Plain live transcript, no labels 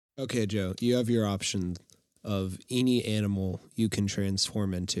Okay, Joe, you have your option of any animal you can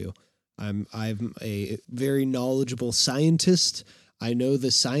transform into. I'm a very knowledgeable scientist. I know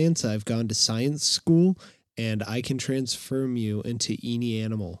the science. I've gone to science school, and I can transform you into any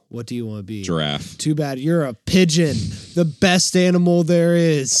animal. What do you want to be? Giraffe. Too bad you're a pigeon, the best animal there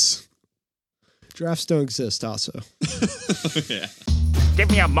is. Giraffes don't exist, also. Yeah. Give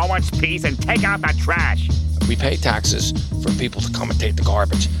me a moment's peace and take out the trash. We pay taxes for people to come and take the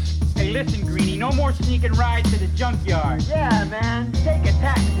garbage. Hey, listen, Greenie, no more sneaking rides to the junkyard. Yeah, man, take a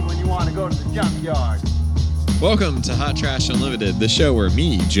taxi when you want to go to the junkyard. Welcome to Hot Trash Unlimited, the show where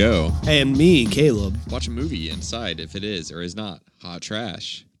me, Joe, And me, Caleb. watch a movie and decide if it is or is not hot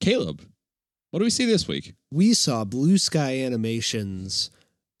trash. Caleb, what do we see this week? We saw Blue Sky Animation's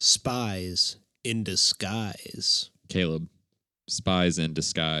Spies in Disguise. Caleb, spies in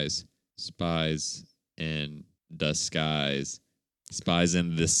disguise. Spies in disguise. Spies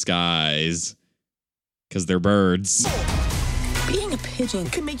in disguise. Because they're birds. Being a pigeon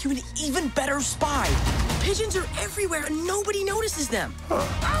can make you an even better spy. Pigeons are everywhere and nobody notices them.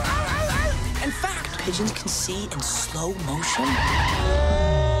 In fact, pigeons can see in slow motion.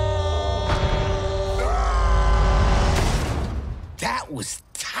 That was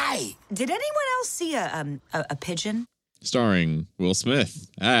tight. Did anyone else see a pigeon? Starring Will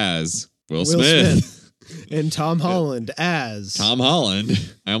Smith as Will Smith. Smith. And Tom Holland as... Tom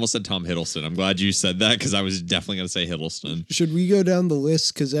Holland. I almost said Tom Hiddleston. I'm glad you said that because I was definitely going to say Hiddleston. Should we go down the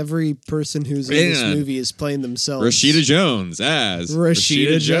list? Because every person who's in this movie is playing themselves. Rashida Jones as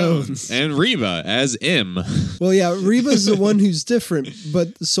Rashida Jones. And Reba as M. Well, yeah, Reba's the one who's different,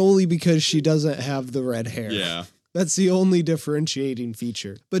 but solely because she doesn't have the red hair. Yeah. That's the only differentiating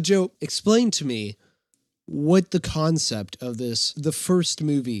feature. But Joe, explain to me what the concept of this, the first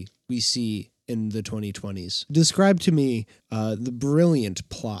movie we see in the 2020s. Describe to me the brilliant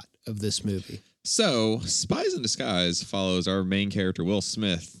plot of this movie. So, Spies in Disguise follows our main character, Will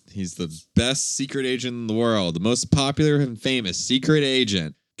Smith. He's the best secret agent in the world, the most popular and famous secret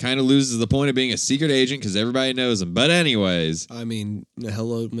agent. Kind of loses the point of being a secret agent because everybody knows him. But anyways. I mean,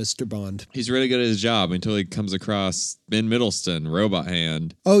 hello, Mr. Bond. He's really good at his job until he comes across Ben Mendelsohn, Robot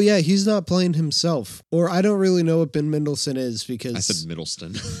Hand. Oh, yeah, he's not playing himself. Or I don't really know what Ben Mendelsohn is because... I said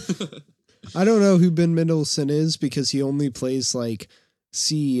Middleston. I don't know who Ben Mendelsohn is because he only plays, like,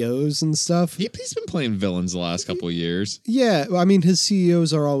 CEOs and stuff. He's been playing villains the last couple of years. Yeah, I mean, his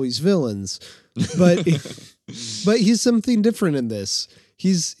CEOs are always villains. But but he's something different in this.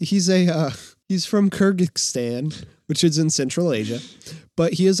 He's from Kyrgyzstan, which is in Central Asia,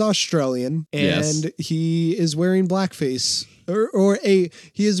 but he is Australian and he is wearing blackface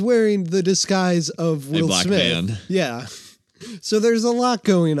he is wearing the disguise of Will black Smith. man. Yeah. So there's a lot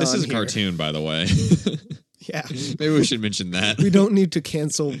going on. This is a here. cartoon, by the way. Yeah. Maybe we should mention that. We don't need to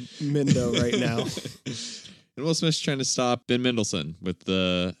cancel Mendo right now. And Will Smith's trying to stop Ben Mendelsohn with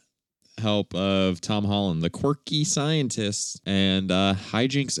the help of Tom Holland, the quirky scientist, and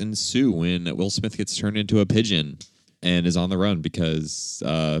hijinks ensue when Will Smith gets turned into a pigeon and is on the run because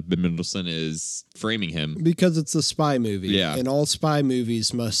Ben Mendelsohn is framing him. Because it's a spy movie. Yeah. And all spy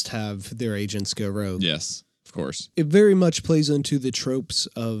movies must have their agents go rogue. Yes, of course. It very much plays into the tropes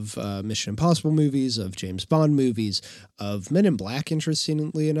of Mission Impossible movies, of James Bond movies, of Men in Black,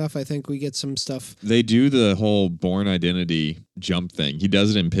 interestingly enough. I think we get some stuff. They do the whole Bourne Identity jump thing. He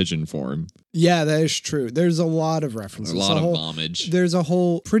does it in pigeon form. Yeah, that is true. There's a lot of references. A lot of homage. There's a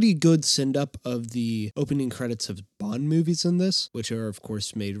whole pretty good send-up of the opening credits of Bond movies in this, which are, of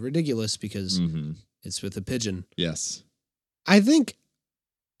course, made ridiculous because it's with a pigeon. Yes. I think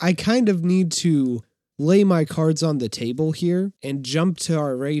I kind of need to lay my cards on the table here and jump to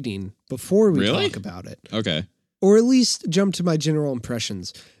our rating before we talk about it. Okay. Or at least jump to my general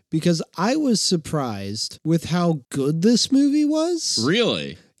impressions. Because I was surprised with how good this movie was.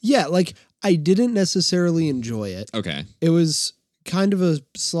 Really? Yeah, like, I didn't necessarily enjoy it. Okay. It was kind of a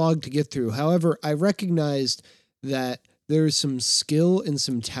slog to get through. However, I recognized that there's some skill and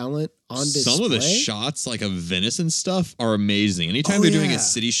some talent on display. Some of the shots, like of Venice and stuff, are amazing. Anytime they're doing a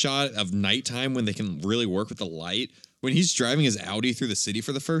city shot of nighttime when they can really work with the light, when he's driving his Audi through the city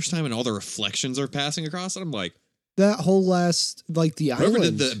for the first time and all the reflections are passing across it, I'm like... That whole last, like the island. Whoever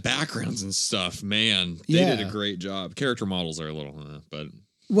did the backgrounds and stuff, man, they did a great job. Character models are a little, but...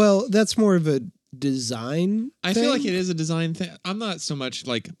 Well, that's more of a design I thing? feel like it is a design thing. I'm not so much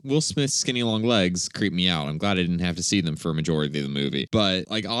like Will Smith's skinny long legs creep me out. I'm glad I didn't have to see them for a majority of the movie. But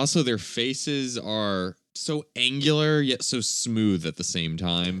like also their faces are so angular yet so smooth at the same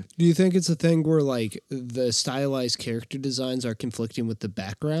time. Do you think it's a thing where like the stylized character designs are conflicting with the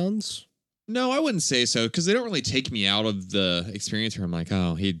backgrounds? No, I wouldn't say so because they don't really take me out of the experience where I'm like,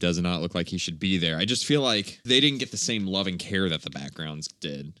 oh, he does not look like he should be there. I just feel like they didn't get the same love and care that the backgrounds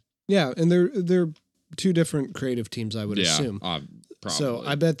did. Yeah, and they're two different creative teams, I would assume. Probably. So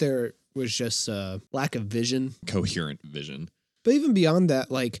I bet there was just lack of vision. Coherent vision. But even beyond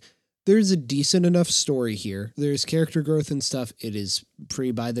that, like, there's a decent enough story here. There's character growth and stuff. It is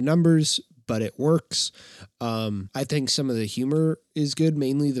pretty by the numbers, but it works. I think some of the humor is good,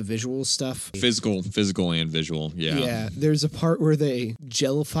 mainly the visual stuff. Physical and visual. Yeah. Yeah. There's a part where they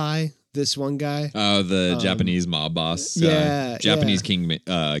jellify this one guy. Oh, the Japanese mob boss. Yeah. Japanese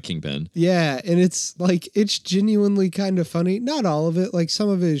kingpin. Yeah. And it's like, it's genuinely kind of funny. Not all of it. Like, some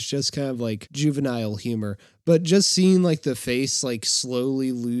of it is just kind of like juvenile humor. But just seeing like the face like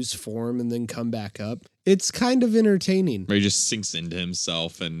slowly lose form and then come back up, it's kind of entertaining. Where he just sinks into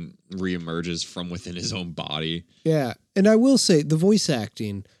himself and reemerges from within his own body. Yeah. And I will say the voice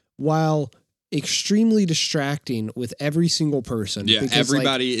acting, while extremely distracting with every single person. Yeah, because,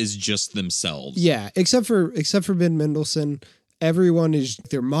 everybody is just themselves. Yeah, except for Ben Mendelsohn. Everyone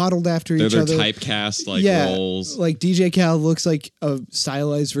they're modeled after each other. They're typecast roles. Like DJ Khaled looks like a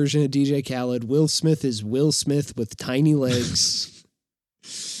stylized version of DJ Khaled. Will Smith is Will Smith with tiny legs.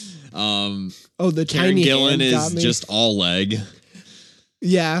 The Karen tiny Gillan hand got is me. just all leg.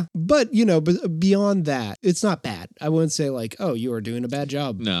 Yeah, but but beyond that, it's not bad. I wouldn't say like, oh, you are doing a bad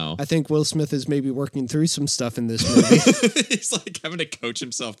job. No. I think Will Smith is maybe working through some stuff in this movie. He's like having to coach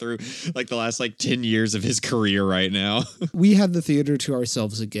himself through like the last 10 years of his career right now. We had the theater to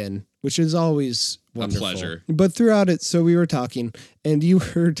ourselves again, which is always wonderful. A pleasure. But throughout it, so we were talking, and you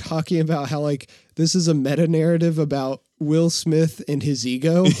were talking about how this is a meta narrative about Will Smith and his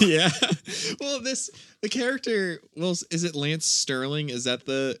ego. Yeah. Well, the character, is it Lance Sterling? Is that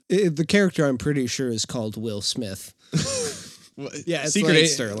the character? I'm pretty sure is called Will Smith. Yeah, it's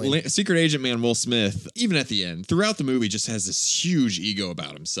Lance Sterling. Secret Agent Man Will Smith, even at the end, throughout the movie, just has this huge ego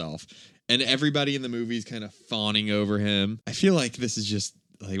about himself. And everybody in the movie is kind of fawning over him. I feel like this is just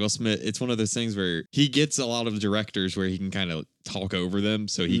like Will Smith. It's one of those things where he gets a lot of directors where he can kind of talk over them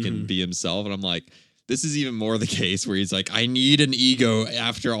so he can be himself. And I'm like, this is even more the case where he's like, I need an ego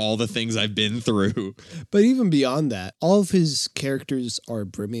after all the things I've been through. But even beyond that, all of his characters are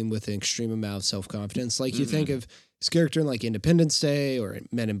brimming with an extreme amount of self-confidence. Like you think of his character in Independence Day or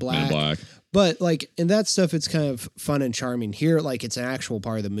Men in Black. But in that stuff, it's kind of fun and charming. Here, it's an actual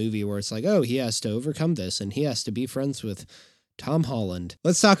part of the movie where it's like, oh, he has to overcome this and he has to be friends with Tom Holland.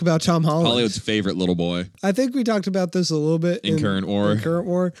 Let's talk about Tom Holland. Hollywood's favorite little boy. I think we talked about this a little bit in Current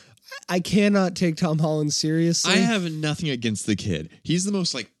War. I cannot take Tom Holland seriously. I have nothing against the kid. He's the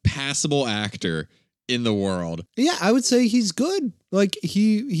most passable actor in the world. Yeah, I would say he's good.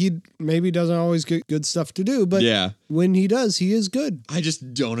 He maybe doesn't always get good stuff to do, but when he does, he is good. I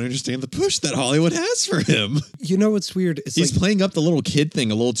just don't understand the push that Hollywood has for him. You know what's weird? He's playing up the little kid thing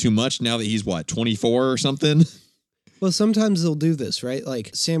a little too much now that he's 24 or something. Well, sometimes they'll do this, right? Like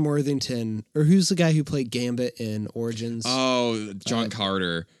Sam Worthington, or who's the guy who played Gambit in Origins? Oh, John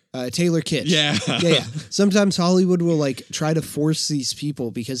Carter. Taylor Kitsch. Yeah. Sometimes Hollywood will try to force these people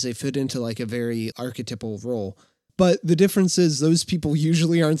because they fit into a very archetypal role. But the difference is those people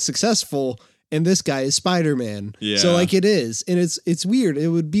usually aren't successful, and this guy is Spider-Man. Yeah. So it is. And it's weird. It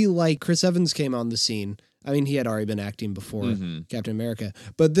would be like Chris Evans came on the scene. I mean, he had already been acting before Captain America.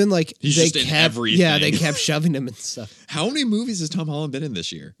 But then he's they just in kept everything. Yeah, they kept shoving him and stuff. How many movies has Tom Holland been in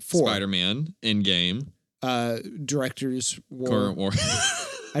this year? 4. Spider-Man, Endgame. Director's War. Current War.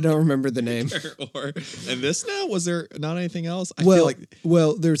 I don't remember the name. And this now? Was there not anything else? I Well,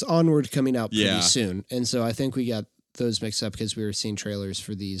 feel there's Onward coming out pretty soon. And so I think we got those mixed up because we were seeing trailers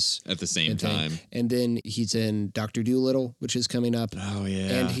for these at the same time. And then he's in Dr. Dolittle, which is coming up. Oh,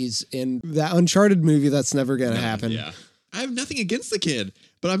 yeah. And he's in that Uncharted movie that's never going to happen. Yeah. I have nothing against the kid,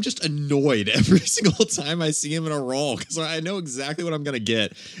 but I'm just annoyed every single time I see him in a role because I know exactly what I'm going to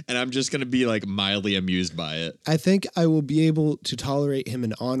get, and I'm just going to be mildly amused by it. I think I will be able to tolerate him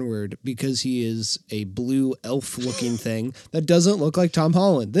in Onward because he is a blue elf-looking thing that doesn't look like Tom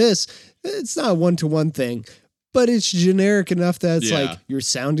Holland. It's not a one-to-one thing, but it's generic enough that it's you're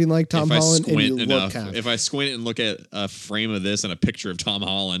sounding like Tom Holland and you look kind of. If I squint and look at a frame of this and a picture of Tom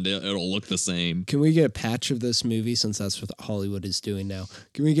Holland, it'll look the same. Can we get a patch of this movie, since that's what Hollywood is doing now?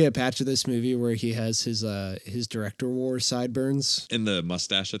 Can we get a patch of this movie where he has his director war sideburns? And the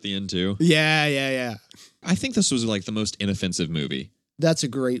mustache at the end, too? Yeah. I think this was the most inoffensive movie. That's a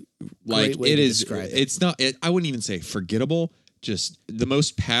great way to describe it. It's not, I wouldn't even say forgettable, just the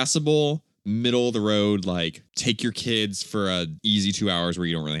most passable, middle of the road, take your kids for a easy 2 hours where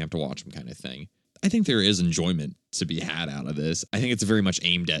you don't really have to watch them kind of thing. I think there is enjoyment to be had out of this. I think it's very much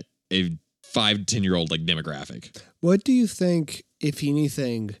aimed at a 5-10-year-old like demographic. What do you think, if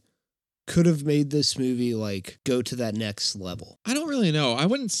anything, could have made this movie like go to that next level? I don't really know. I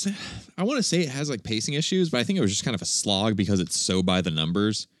want to say it has like pacing issues, but I think it was just kind of a slog because it's so by the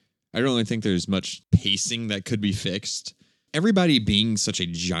numbers. I don't really think there's much pacing that could be fixed. Everybody being such a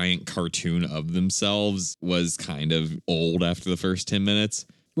giant cartoon of themselves was kind of old after the first 10 minutes.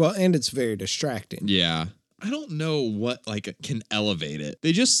 Well, and it's very distracting. Yeah. I don't know what like can elevate it.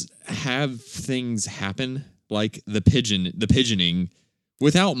 They just have things happen like the pigeoning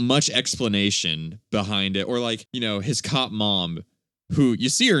without much explanation behind it, or like, you know, his cop mom who you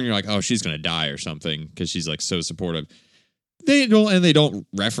see her and you're like, oh, she's going to die or something because she's like so supportive. They don't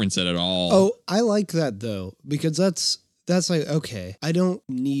reference it at all. Oh, I like that though, because that's like, okay, I don't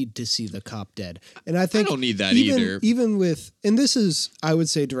need to see the cop dead. And I think I don't need that either. Even with, and this is, I would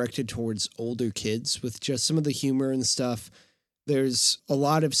say, directed towards older kids with just some of the humor and stuff. There's a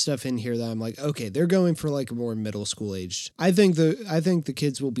lot of stuff in here that I'm like, okay, they're going for like a more middle school aged. I think the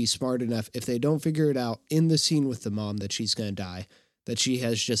kids will be smart enough if they don't figure it out in the scene with the mom that she's going to die, that she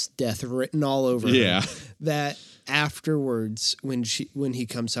has just death written all over her. That afterwards, when he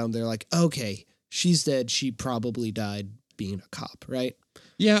comes home, they're like, okay, she's dead. She probably died being a cop, right?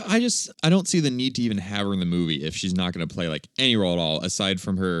 Yeah, I don't see the need to even have her in the movie if she's not going to play like any role at all aside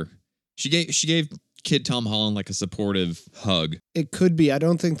from her. She gave kid Tom Holland like a supportive hug. It could be. I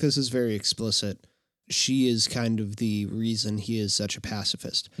don't think this is very explicit. She is kind of the reason he is such a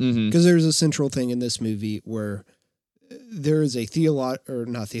pacifist. Because there's a central thing in this movie where there is a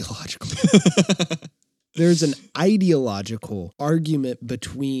not theological. There's an ideological argument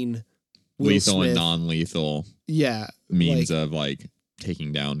between Will lethal Smith, and non-lethal means of like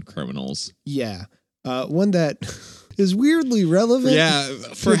taking down criminals. Yeah. One that is weirdly relevant. Yeah,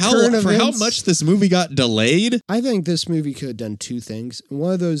 for how much this movie got delayed. I think this movie could have done two things. And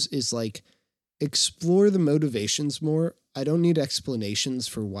one of those is like explore the motivations more. I don't need explanations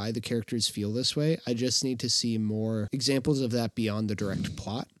for why the characters feel this way. I just need to see more examples of that beyond the direct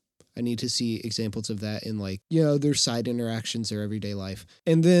plot. I need to see examples of that in like, you know, their side interactions, their everyday life.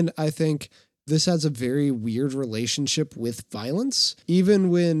 And then I think this has a very weird relationship with violence. Even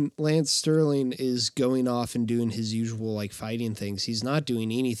when Lance Sterling is going off and doing his usual like fighting things, he's not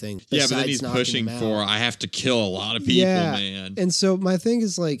doing anything. Yeah, but then he's pushing for, I have to kill a lot of people, man. And so my thing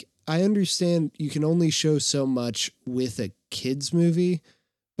is like, I understand you can only show so much with a kid's movie,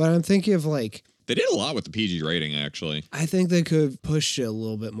 but I'm thinking of like, they did a lot with the PG rating, actually. I think they could have pushed it a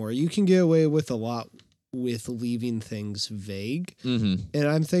little bit more. You can get away with a lot with leaving things vague. Mm-hmm. And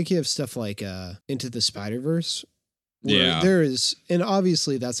I'm thinking of stuff like Into the Spider-Verse. Yeah. There is, and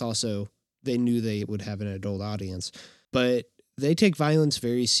obviously that's also, they knew they would have an adult audience, but they take violence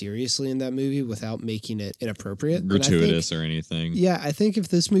very seriously in that movie without making it inappropriate. Gratuitous or anything. Yeah, I think if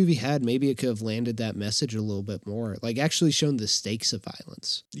this movie had, maybe it could have landed that message a little bit more, like actually shown the stakes of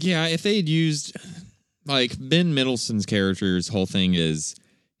violence. Yeah, if they had used, like, Ben Mendelsohn's character's whole thing is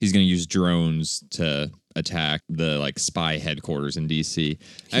he's going to use drones to attack the like spy headquarters in DC.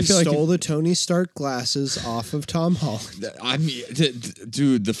 I feel stole the Tony Stark glasses off of Tom Holland. I mean,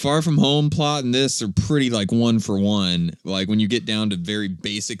 dude, the Far From Home plot and this are pretty like one for one. Like when you get down to very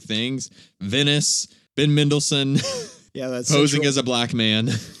basic things, Venice, Ben Mendelsohn, yeah, that's posing as a black man,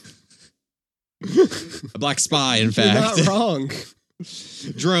 a black spy. In fact, you're not wrong.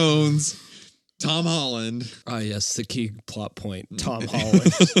 Drones. Tom Holland. Ah, yes, the key plot point. Tom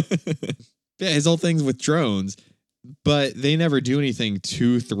Holland. Yeah, his whole thing's with drones, but they never do anything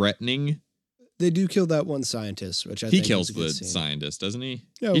too threatening. They do kill that one scientist, which I think he kills the scientist, doesn't he?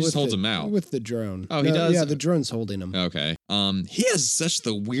 No, he just holds him out with the drone. Oh, he does. Yeah, the drone's holding him. Okay. He has such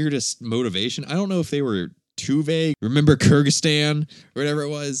the weirdest motivation. I don't know if they were too vague. Remember Kyrgyzstan or whatever it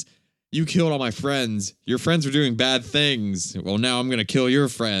was? You killed all my friends. Your friends were doing bad things. Well, now I'm going to kill your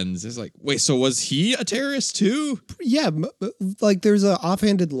friends. It's like, wait, so was he a terrorist too? Yeah, like there's an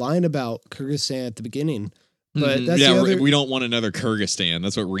offhanded line about Kyrgyzstan at the beginning. But that's the other, we don't want another Kyrgyzstan.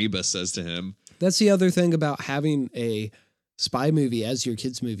 That's what Reba says to him. That's the other thing about having a spy movie as your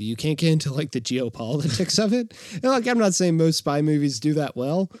kid's movie. You can't get into like the geopolitics of it. And like, I'm not saying most spy movies do that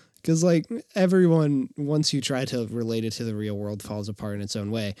well, because like everyone, once you try to relate it to the real world, falls apart in its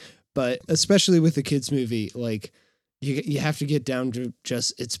own way. But especially with the kids movie, like you have to get down to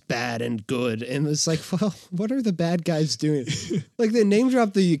just it's bad and good. And it's like, well, what are the bad guys doing? Like they name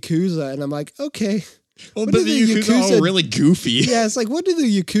drop the Yakuza and I'm like, okay. Well, but the Yakuza are really goofy. Yeah, it's like, what do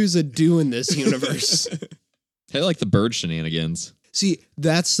the Yakuza do in this universe? They like the bird shenanigans. See,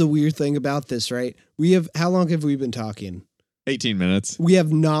 that's the weird thing about this, right? We have, how long have we been talking? 18 minutes. We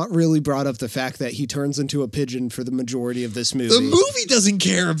have not really brought up the fact that he turns into a pigeon for the majority of this movie. The movie doesn't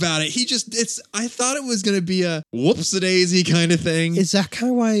care about it. I thought it was going to be a whoops-a-daisy kind of thing. Is that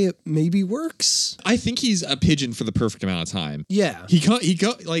kind of why it maybe works? I think he's a pigeon for the perfect amount of time. Yeah.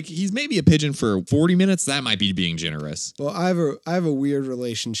 He's maybe a pigeon for 40 minutes. That might be being generous. Well, I have a weird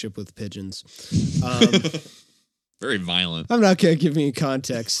relationship with pigeons. Very violent. I'm not going to give any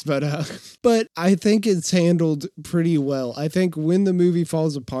context, but I think it's handled pretty well. I think when the movie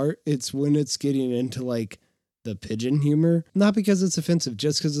falls apart, it's when it's getting into like the pigeon humor. Not because it's offensive,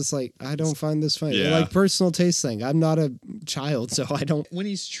 just because it's like, I don't find this funny. Yeah. Like personal taste thing. I'm not a child, so I don't. When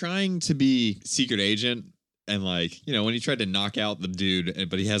he's trying to be secret agent and like, you know, when he tried to knock out the dude,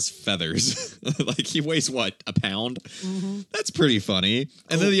 but he has feathers, like he weighs what, a pound? Mm-hmm. That's pretty funny.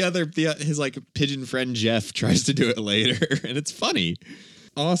 And then his like pigeon friend Jeff tries to do it later, and it's funny.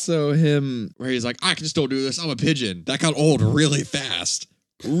 Also him where he's like, I can still do this. I'm a pigeon. That got old really fast.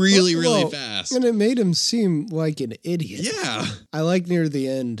 Really fast. And it made him seem like an idiot. Yeah. I like near the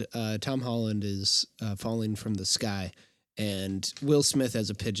end, Tom Holland is falling from the sky, and Will Smith as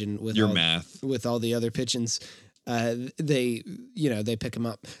a pigeon with with all the other pigeons. They pick him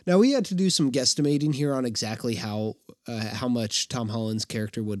up. Now we had to do some guesstimating here on exactly how much Tom Holland's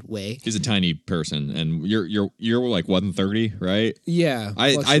character would weigh. He's a tiny person, and you're like 130, right? Yeah,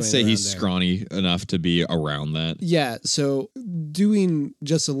 I'd say he's scrawny enough to be around that. Yeah, so doing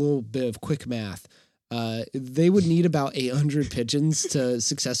just a little bit of quick math, they would need about 800 pigeons to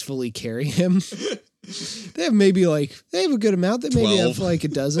successfully carry him. They have a good amount. They maybe 12. have like a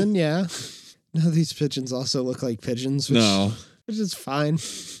dozen. Yeah. None of these pigeons also look like pigeons. Which is fine,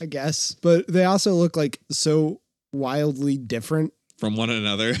 I guess. But they also look like so wildly different from one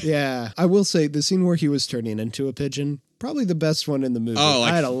another. Yeah. I will say the scene where he was turning into a pigeon, probably the best one in the movie. Oh,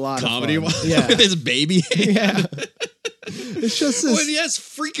 like I had a lot comedy of fun. one? Yeah. With his baby hand. Yeah. It's just this. Well, he has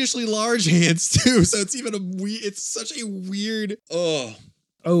freakishly large hands too, so it's even it's such a weird.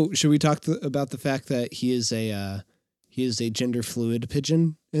 Oh, should we talk about the fact that he is a gender fluid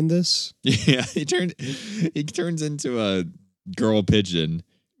pigeon in this? Yeah, he turns into a girl pigeon,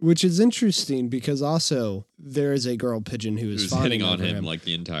 which is interesting because also there is a girl pigeon who's hitting on him like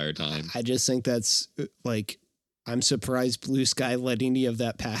the entire time. I just think that's like, I'm surprised Blue Sky let any of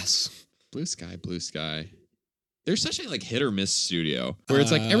that pass. Blue Sky. They're such a like hit or miss studio where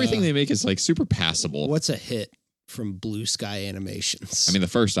it's like everything they make is like super passable. What's a hit from Blue Sky Animations? I mean, the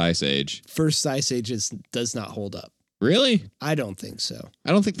first Ice Age. First Ice Age does not hold up. Really? I don't think so. I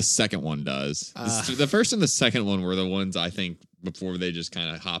don't think the second one does. The first and the second one were the ones I think before they just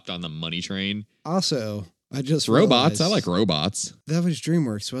kind of hopped on the money train. Also, I just Robots. realized, I like Robots. That was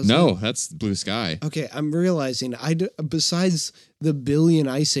DreamWorks, wasn't it? No, that's Blue Sky. Okay, I'm realizing besides the billion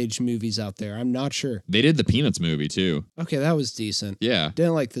Ice Age movies out there, I'm not sure. They did the Peanuts movie too. Okay, that was decent. Yeah.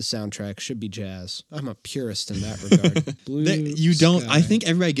 Didn't like the soundtrack. Should be jazz. I'm a purist in that regard. Blue don't. Sky. I think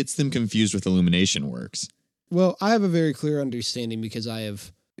everybody gets them confused with Illumination Works. Well, I have a very clear understanding because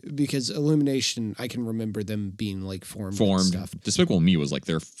Illumination, I can remember them being like formed. And stuff. Despicable Me was like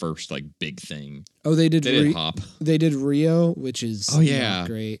their first like big thing. Oh, they did Hop. They did Rio, which is not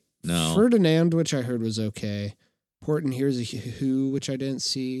great. No. Ferdinand, which I heard was okay. Horton Hears a Who, which I didn't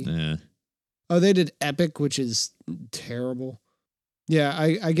see. Yeah. Oh, they did Epic, which is terrible. Yeah,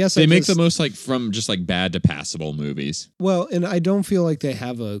 I guess they make the most like from just like bad to passable movies. Well, and I don't feel like they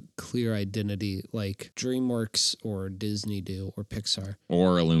have a clear identity like DreamWorks or Disney do or Pixar.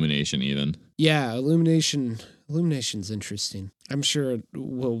 Or Illumination even. Yeah, Illumination's interesting. I'm sure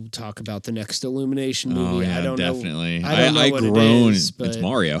we'll talk about the next Illumination movie. Oh, yeah, I don't definitely. know. I don't know what groan. it is, but it's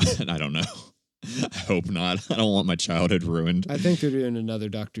Mario, and I don't know. I hope not. I don't want my childhood ruined. I think they're doing another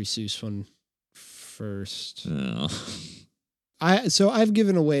Dr. Seuss one first. Oh. So I've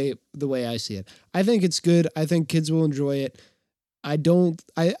given away the way I see it. I think it's good. I think kids will enjoy it. I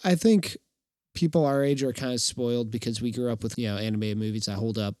think people our age are kind of spoiled because we grew up with, animated movies that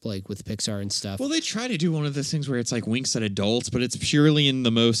hold up like with Pixar and stuff. Well, they try to do one of those things where it's like winks at adults, but it's purely in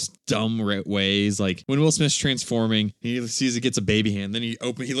the most dumb ways. Like when Will Smith's transforming, he sees it gets a baby hand. Then he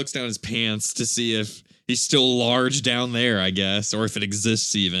looks down his pants to see if he's still large down there, I guess, or if it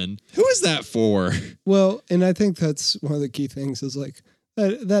exists even. Who is that for? Well, and I think that's one of the key things is like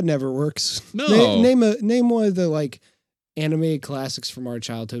that never works. No. Name one of the like animated classics from our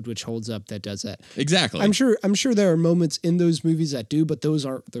childhood which holds up that does that. Exactly. I'm sure there are moments in those movies that do, but those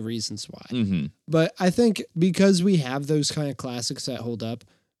aren't the reasons why. Mm-hmm. But I think because we have those kind of classics that hold up,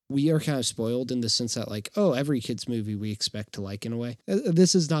 we are kind of spoiled in the sense that like, oh, every kid's movie we expect to like in a way.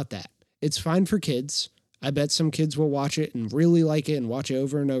 This is not that. It's fine for kids. I bet some kids will watch it and really like it and watch it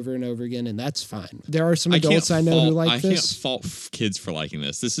over and over and over again, and that's fine. There are some adults I know who like this. I can't fault kids for liking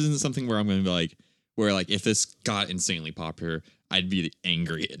this. This isn't something where I'm going to be like, if this got insanely popular, I'd be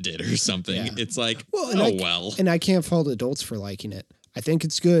angry it did or something. Yeah. It's like, And I can't fault adults for liking it. I think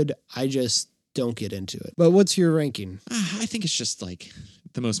it's good. I just don't get into it. But what's your ranking? I think it's just like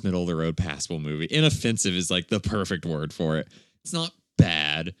the most middle of the road passable movie. Inoffensive is like the perfect word for it. It's not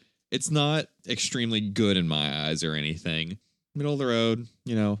bad. It's not extremely good in my eyes or anything. Middle of the road,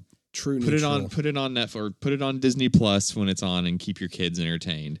 True. Put it on Netflix or put it on Disney Plus when it's on and keep your kids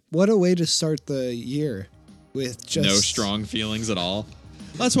entertained. What a way to start the year with just no strong feelings at all.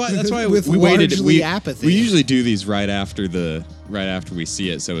 That's why with we waited. Apathy. We usually do these right after we see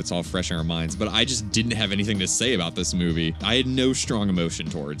it, so it's all fresh in our minds. But I just didn't have anything to say about this movie. I had no strong emotion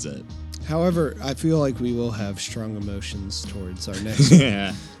towards it. However, I feel like we will have strong emotions towards our next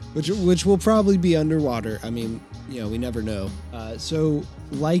one, which will probably be underwater. I mean, we never know. So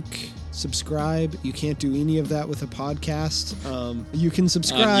subscribe. You can't do any of that with a podcast. You can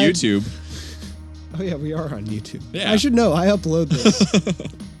subscribe on YouTube. Oh yeah, we are on YouTube. Yeah. I should know. I upload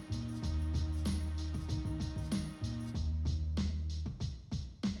this.